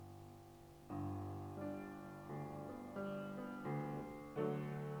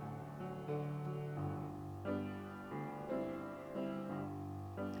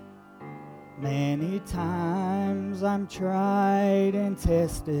Many times I'm tried and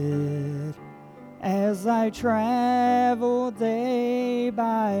tested as I travel day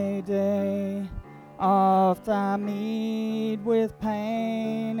by day. Oft I meet with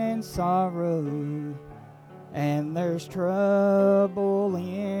pain and sorrow, and there's trouble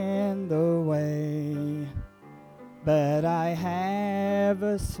in the way. But I have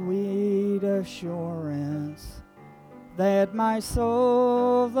a sweet assurance that my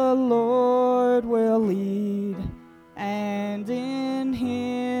soul the Lord will lead, and in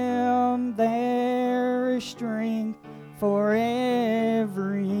Him there is strength for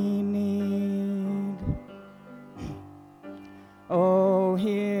every need. Oh,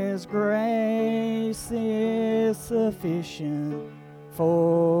 His grace is sufficient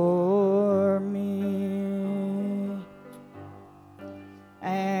for me,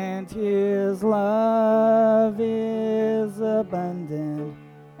 and His love is abundant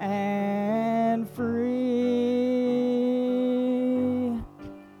and free.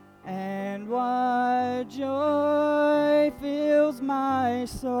 And what joy fills my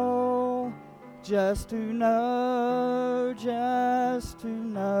soul just to know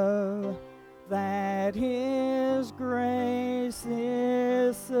that His grace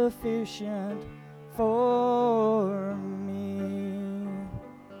is sufficient for me.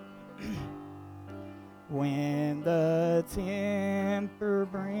 When the temper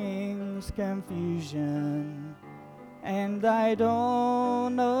brings confusion and I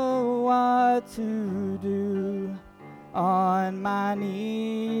don't know what to do, on my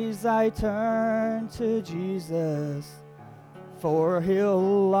knees I turn to Jesus, for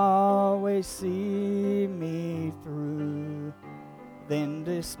He'll always see me through. Then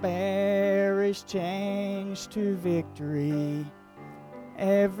despair is changed to victory.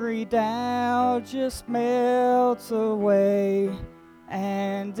 Every doubt just melts away,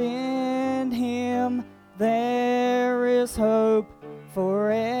 and in Him there is hope for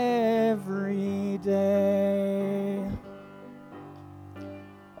every day.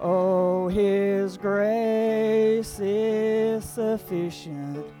 Oh, His grace is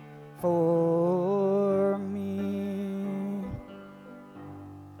sufficient for me,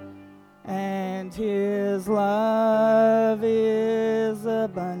 and His love is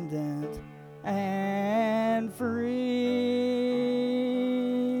abundant and free.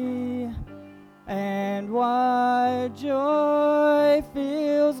 And what joy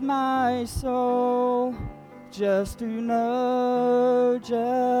fills my soul just to know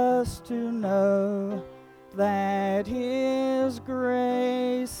that His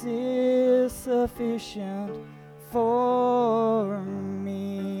grace is sufficient for me.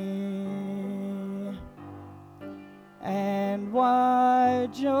 And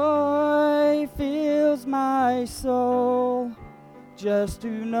what joy fills my soul just to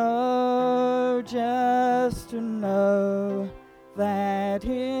know that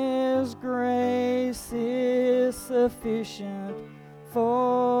His grace is sufficient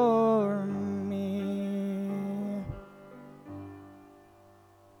for me.